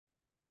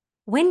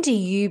When do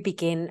you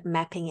begin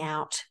mapping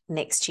out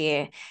next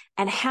year,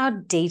 and how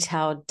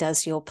detailed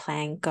does your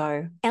plan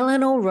go?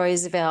 Eleanor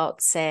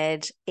Roosevelt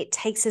said, "It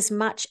takes as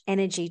much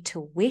energy to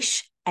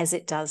wish as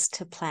it does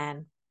to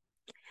plan."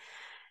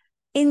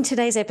 In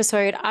today's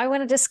episode, I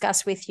want to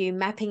discuss with you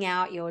mapping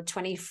out your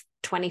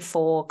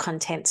 2024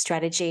 content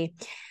strategy.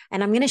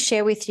 And I'm going to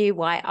share with you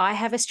why I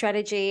have a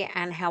strategy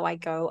and how I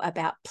go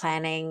about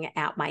planning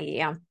out my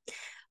year.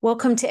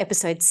 Welcome to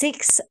episode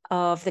 6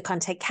 of the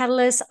Content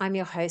Catalyst. I'm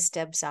your host,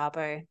 Deb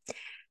Szabo.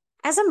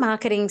 As a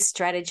marketing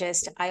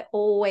strategist, I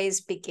always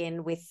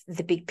begin with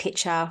the big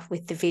picture,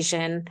 with the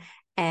vision,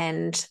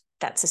 and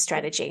that's a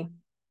strategy.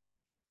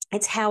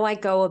 It's how I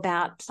go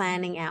about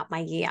planning out my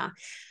year.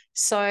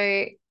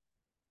 So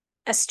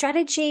a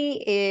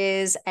strategy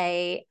is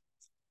a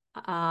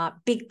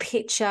big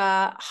picture,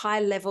 high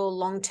level,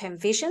 long-term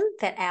vision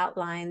that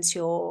outlines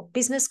your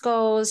business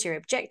goals, your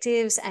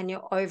objectives, and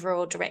your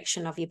overall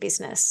direction of your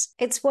business.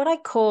 It's what I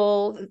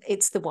call,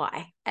 it's the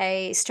why.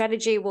 A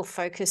strategy will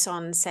focus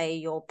on, say,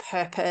 your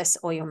purpose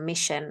or your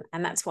mission.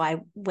 And that's why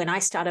when I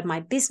started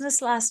my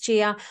business last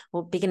year,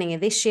 or beginning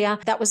of this year,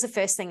 that was the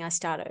first thing I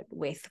started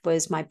with,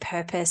 was my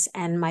purpose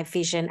and my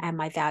vision and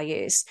my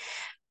values.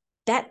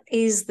 That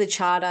is the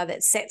charter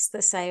that sets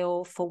the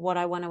sail for what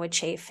I want to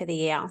achieve for the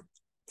year.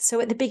 So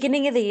at the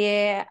beginning of the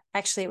year,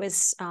 actually it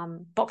was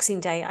Boxing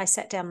Day, I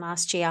sat down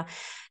last year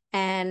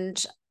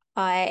and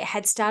I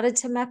had started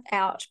to map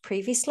out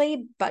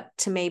previously, but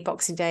to me,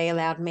 Boxing Day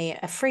allowed me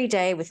a free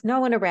day with no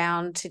one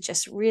around to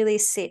just really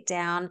sit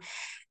down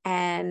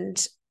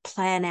and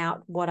plan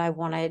out what I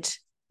wanted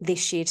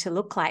this year to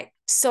look like.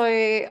 So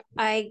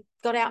I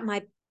got out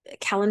my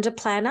calendar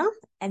planner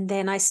and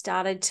then I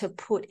started to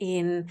put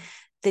in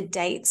the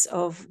dates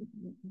of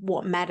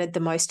what mattered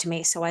the most to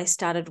me. So I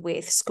started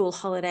with school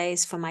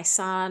holidays for my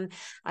son.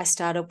 I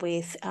started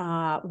with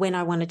when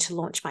I wanted to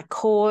launch my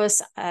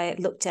course. I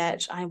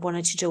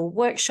wanted to do a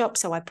workshop,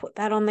 so I put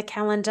that on the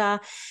calendar.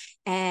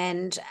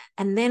 And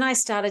then I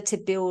started to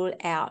build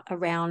out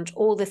around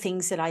all the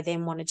things that I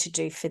then wanted to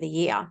do for the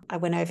year. I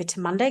went over to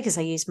Monday because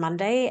I use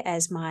Monday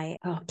as my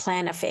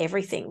planner for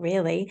everything,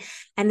 really.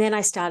 And then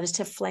I started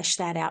to flesh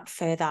that out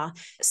further.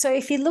 So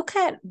if you look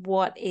at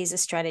what is a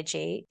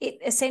strategy, it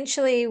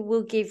essentially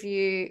will give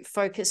you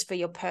focus for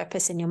your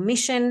purpose and your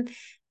mission.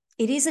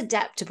 It is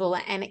adaptable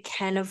and it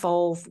can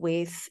evolve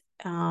with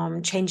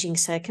changing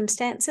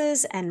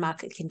circumstances and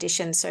market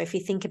conditions. So if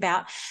you think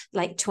about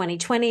like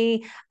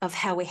 2020 of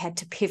how we had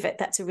to pivot,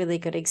 that's a really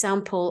good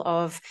example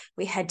of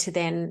we had to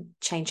then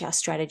change our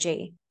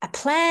strategy. A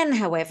plan,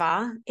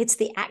 however, it's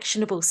the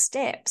actionable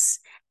steps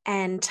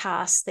and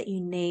tasks that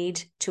you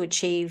need to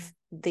achieve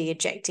the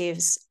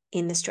objectives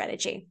in the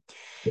strategy.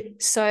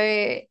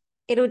 So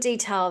it'll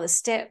detail the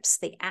steps,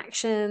 the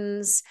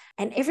actions,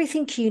 and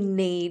everything you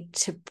need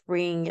to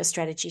bring your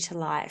strategy to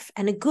life.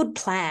 And a good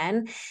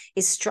plan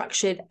is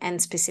structured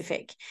and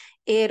specific.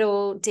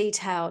 It'll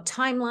detail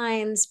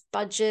timelines,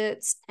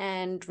 budgets,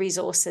 and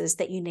resources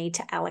that you need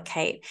to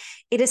allocate.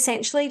 It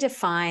essentially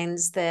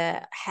defines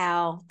the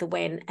how, the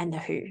when, and the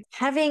who.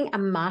 Having a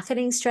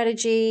marketing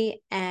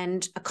strategy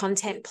and a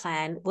content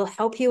plan will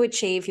help you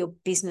achieve your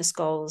business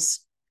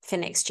goals for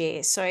next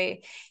year. So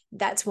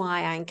that's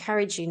why I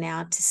encourage you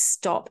now to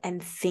stop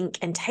and think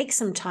and take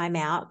some time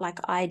out like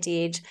I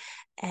did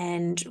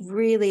and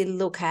really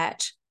look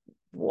at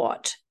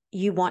what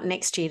you want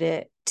next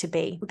year to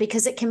be,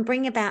 because it can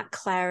bring about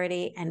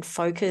clarity and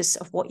focus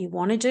of what you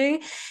want to do.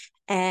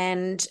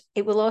 And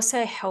it will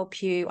also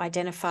help you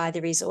identify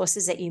the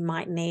resources that you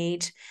might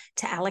need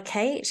to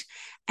allocate.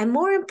 And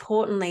more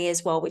importantly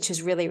as well, which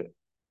is really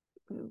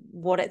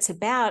what it's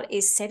about,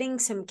 is setting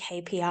some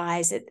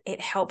KPIs. It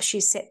helps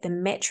you set the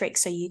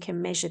metrics so you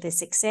can measure the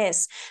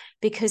success,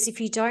 because if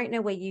you don't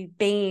know where you've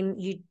been,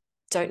 you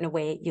don't know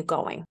where you're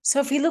going. So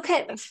if you look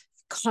at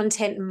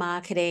content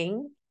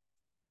marketing,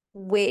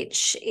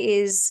 which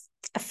is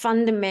a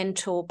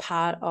fundamental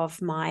part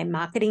of my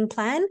marketing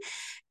plan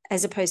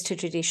as opposed to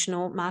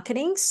traditional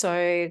marketing.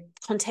 So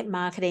content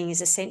marketing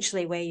is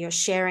essentially where you're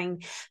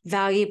sharing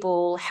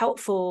valuable,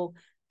 helpful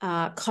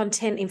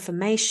content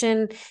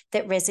information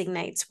that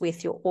resonates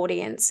with your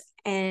audience.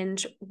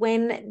 And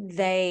when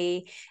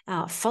they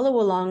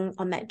follow along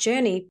on that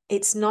journey,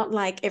 it's not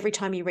like every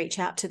time you reach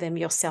out to them,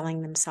 you're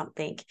selling them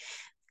something.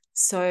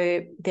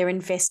 So they're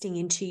investing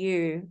into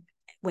you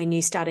when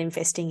you start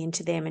investing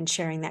into them and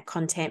sharing that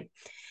content.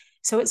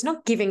 So it's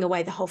not giving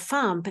away the whole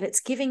farm, but it's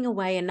giving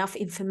away enough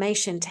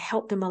information to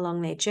help them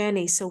along their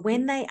journey. So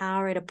when they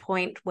are at a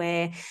point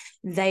where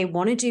they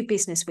want to do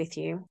business with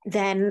you,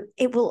 then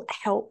it will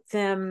help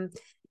them,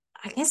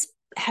 I guess,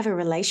 have a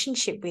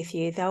relationship with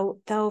you.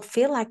 They'll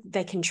feel like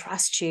they can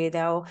trust you.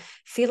 They'll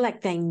feel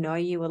like they know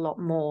you a lot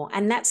more.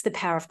 And that's the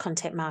power of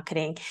content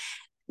marketing.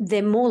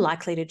 they're more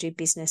likely to do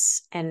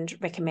business and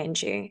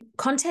recommend you.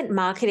 Content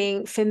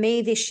marketing for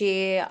me this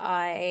year,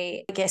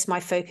 I guess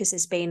my focus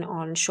has been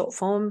on short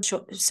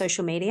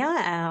social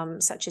media,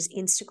 such as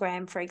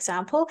Instagram, for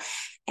example.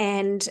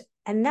 And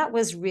that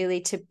was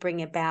really to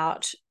bring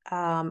about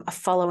a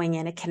following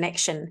and a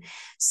connection.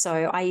 So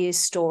I use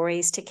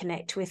stories to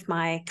connect with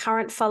my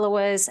current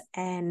followers,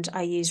 and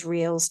I use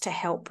Reels to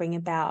help bring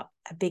about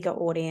a bigger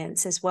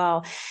audience as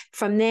well.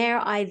 From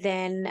there, I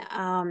then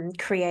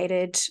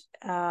created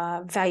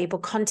valuable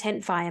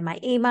content via my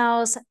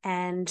emails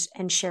and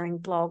sharing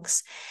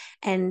blogs.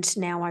 And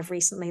now I've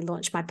recently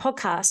launched my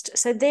podcast.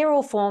 So they're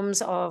all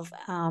forms of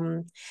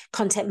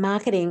content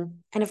marketing.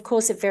 And of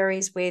course, it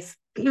varies with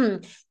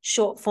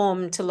short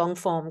form to long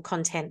form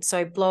content.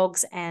 So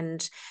blogs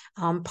and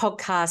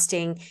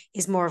podcasting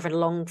is more of a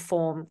long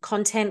form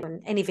content,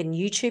 and even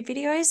YouTube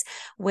videos,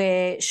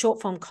 where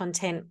short form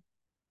content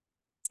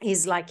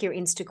is like your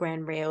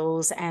Instagram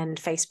reels and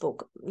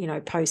Facebook,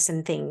 posts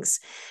and things.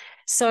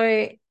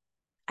 So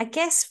I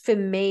guess for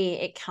me,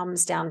 it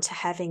comes down to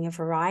having a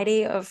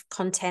variety of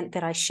content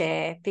that I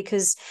share,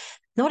 because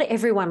not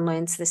everyone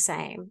learns the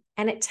same.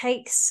 And it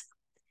takes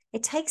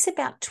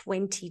about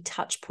 20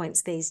 touch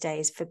points these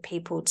days for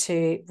people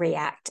to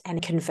react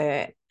and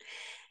convert.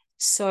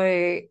 So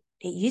it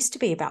used to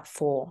be about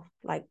 4,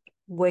 like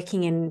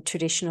working in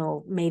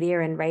traditional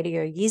media and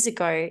radio years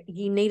ago,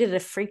 you needed a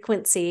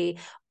frequency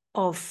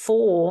of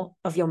 4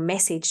 of your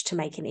message to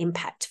make an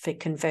impact for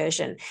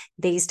conversion.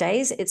 These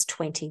days, it's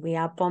 20. We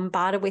are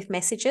bombarded with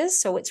messages.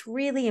 So it's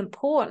really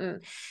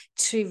important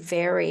to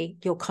vary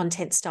your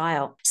content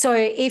style. So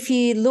if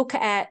you look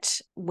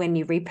at when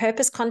you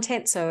repurpose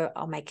content, so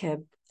I'll make a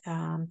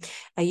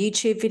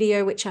YouTube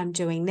video, which I'm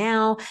doing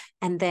now,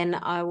 and then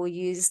I will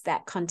use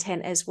that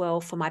content as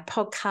well for my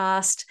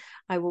podcast.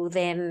 I will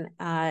then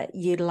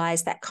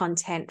utilize that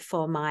content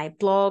for my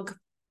blog.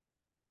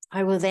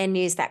 I will then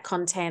use that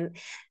content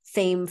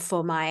theme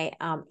for my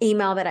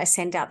email that I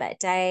send out that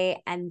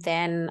day, and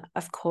then,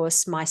 of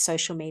course, my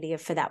social media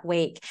for that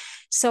week.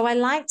 So I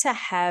like to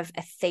have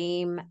a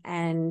theme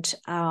and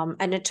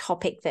a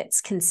topic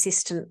that's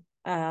consistent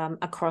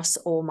across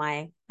all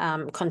my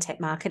content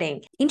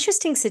marketing.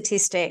 Interesting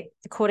statistic,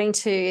 according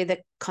to the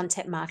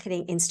Content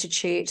Marketing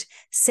Institute,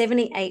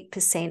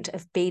 78%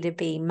 of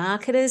B2B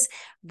marketers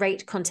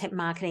rate content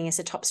marketing as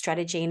a top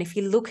strategy. And if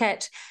you look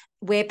at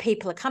where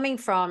people are coming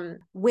from,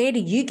 where do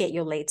you get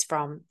your leads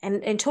from?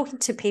 And talking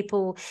to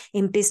people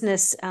in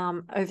business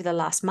over the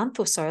last month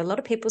or so, a lot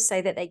of people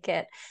say that they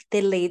get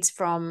their leads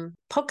from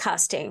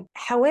podcasting.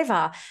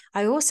 However,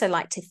 I also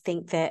like to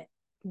think that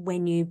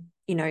when you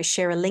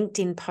share a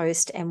LinkedIn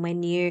post and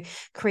when you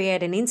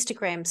create an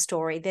Instagram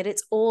story, that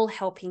it's all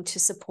helping to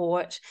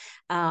support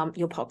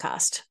your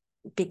podcast,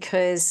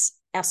 because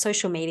our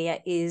social media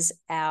is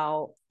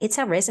it's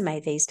our resume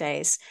these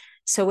days.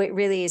 So it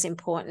really is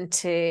important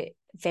to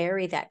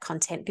vary that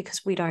content,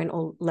 because we don't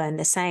all learn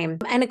the same.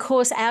 And of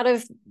course, out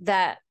of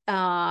that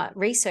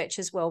research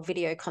as well,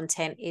 video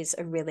content is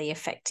a really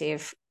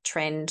effective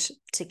trend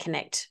to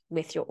connect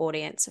with your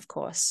audience, of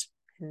course.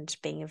 And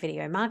being a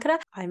video marketer,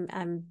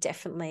 I'm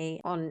definitely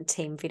on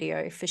team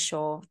video for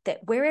sure, that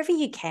wherever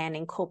you can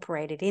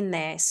incorporate it in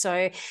there.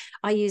 So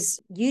I use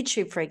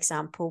YouTube, for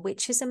example,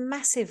 which is a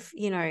massive,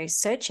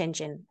 search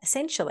engine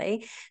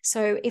essentially.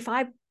 So if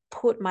I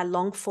put my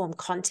long form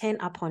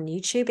content up on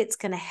YouTube, it's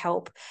going to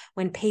help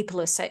when people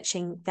are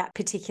searching that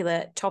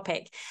particular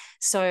topic.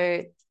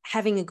 So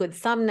having a good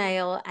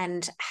thumbnail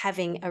and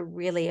having a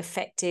really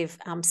effective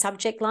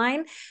subject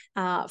line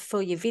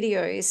for your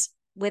videos,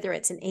 whether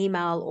it's an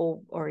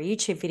email or a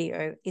YouTube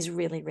video, is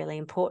really, really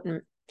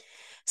important.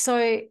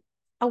 So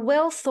a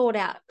well thought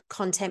out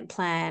content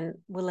plan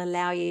will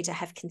allow you to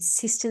have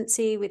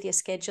consistency with your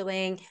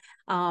scheduling.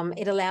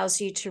 It allows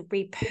you to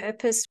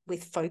repurpose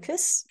with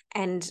focus,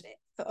 and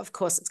of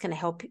course, it's going to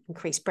help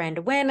increase brand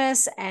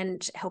awareness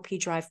and help you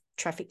drive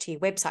traffic to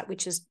your website,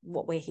 which is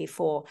what we're here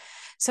for.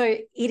 So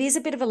it is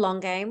a bit of a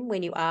long game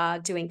when you are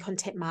doing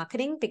content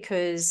marketing,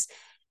 because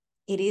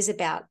it is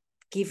about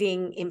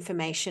giving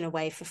information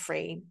away for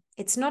free.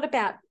 It's not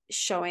about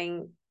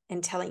showing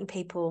and telling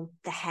people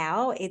the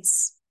how,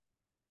 it's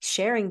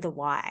sharing the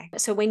why.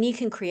 So when you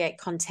can create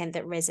content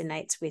that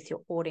resonates with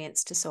your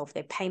audience to solve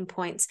their pain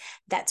points,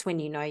 that's when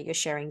you know you're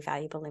sharing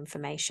valuable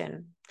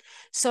information.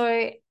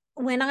 So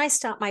when I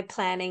start my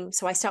planning,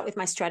 so I start with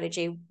my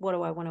strategy. What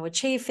do I want to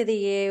achieve for the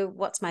year?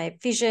 What's my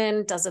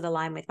vision? Does it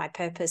align with my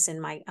purpose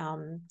and my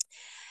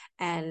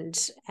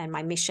and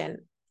my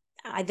mission?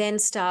 I then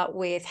start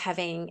with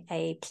having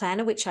a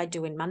planner, which I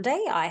do in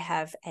Monday. I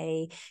have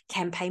a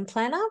campaign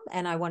planner,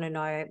 and I want to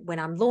know when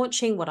I'm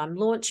launching, what I'm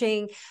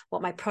launching,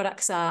 what my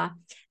products are.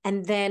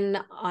 And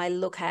then I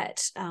look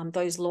at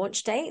those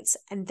launch dates,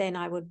 and then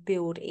I would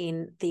build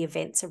in the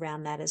events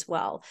around that as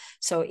well.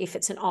 So if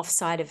it's an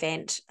offsite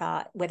event,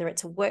 whether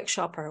it's a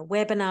workshop or a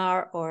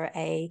webinar or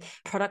a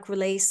product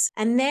release,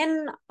 and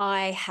then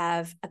I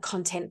have a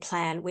content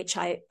plan, which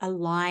I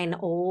align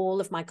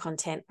all of my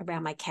content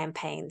around my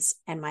campaigns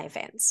and my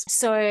events.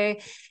 So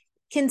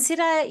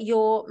Consider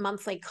your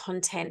monthly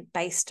content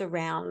based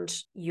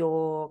around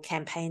your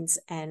campaigns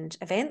and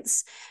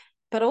events,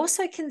 but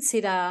also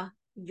consider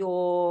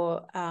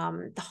your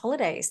the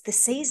holidays, the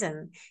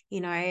season.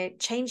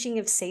 Changing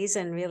of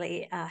season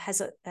really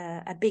has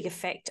a big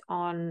effect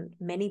on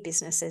many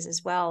businesses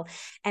as well,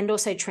 and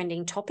also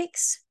trending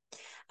topics.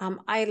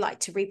 I like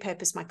to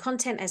repurpose my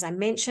content, as I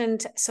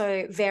mentioned,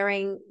 so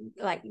varying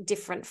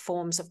different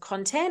forms of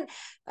content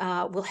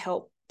will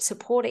help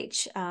support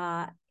each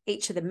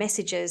of the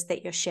messages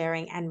that you're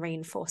sharing and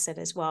reinforce it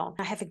as well.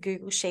 I have a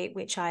Google Sheet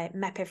which I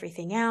map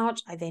everything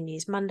out. I then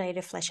use Monday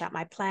to flesh out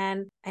my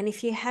plan. And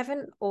if you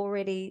haven't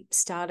already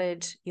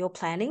started your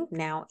planning,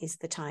 now is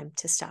the time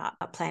to start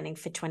planning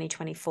for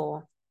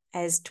 2024.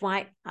 As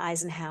Dwight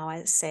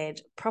Eisenhower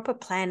said, proper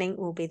planning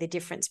will be the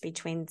difference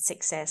between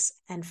success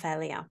and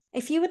failure.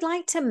 If you would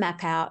like to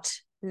map out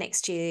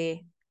next year,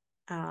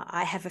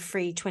 I have a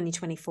free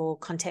 2024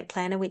 content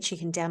planner, which you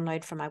can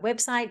download from my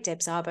website,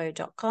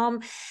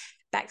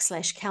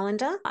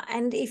 debszabo.com/calendar.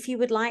 And if you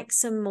would like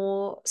some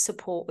more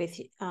support with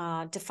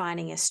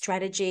defining a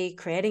strategy,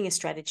 creating a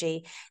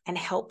strategy, and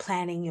help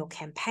planning your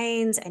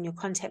campaigns and your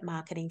content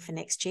marketing for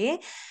next year,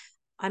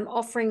 I'm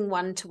offering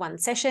one-to-one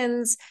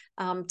sessions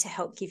to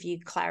help give you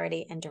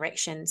clarity and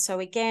direction. So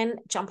again,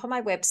 jump on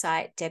my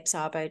website,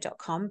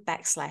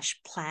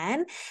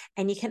 debszabo.com/plan,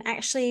 and you can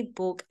actually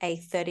book a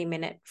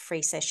 30-minute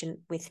free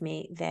session with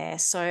me there.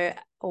 So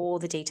all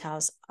the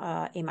details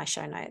are in my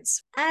show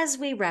notes. As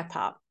we wrap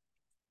up,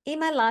 in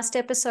my last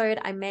episode,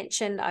 I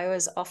mentioned I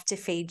was off to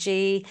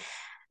Fiji.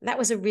 That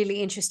was a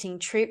really interesting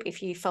trip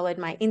if you followed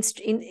my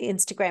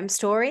Instagram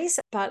stories,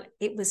 but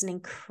it was an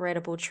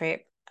incredible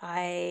trip.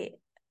 I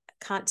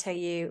can't tell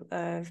you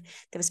there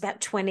was about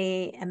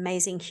 20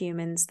 amazing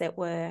humans that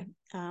were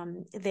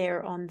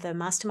there on the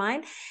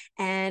mastermind,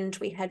 and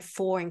we had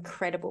 4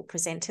 incredible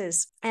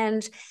presenters.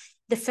 And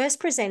the first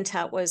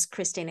presenter was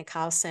Christina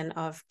Carlson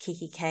of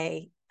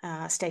kikki.K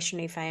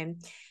stationery fame,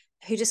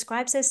 who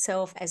describes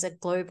herself as a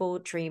global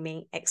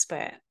dreaming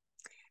expert.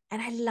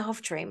 And I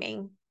love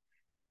dreaming.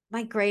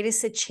 My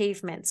greatest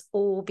achievements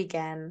all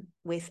began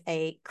with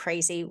a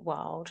crazy,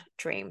 wild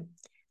dream.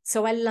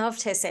 So I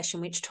loved her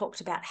session, which talked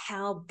about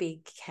how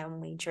big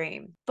can we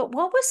dream. But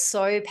what was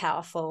so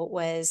powerful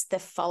was the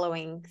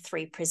following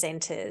 3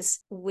 presenters,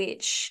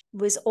 which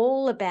was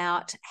all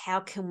about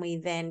how can we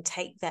then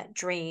take that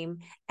dream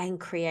and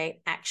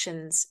create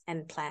actions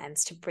and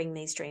plans to bring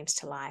these dreams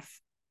to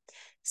life.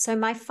 So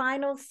my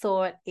final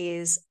thought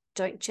is,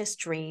 don't just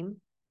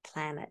dream,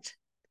 plan it.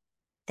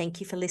 Thank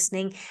you for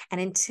listening.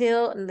 And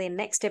until the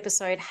next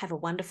episode, have a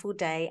wonderful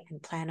day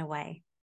and plan away.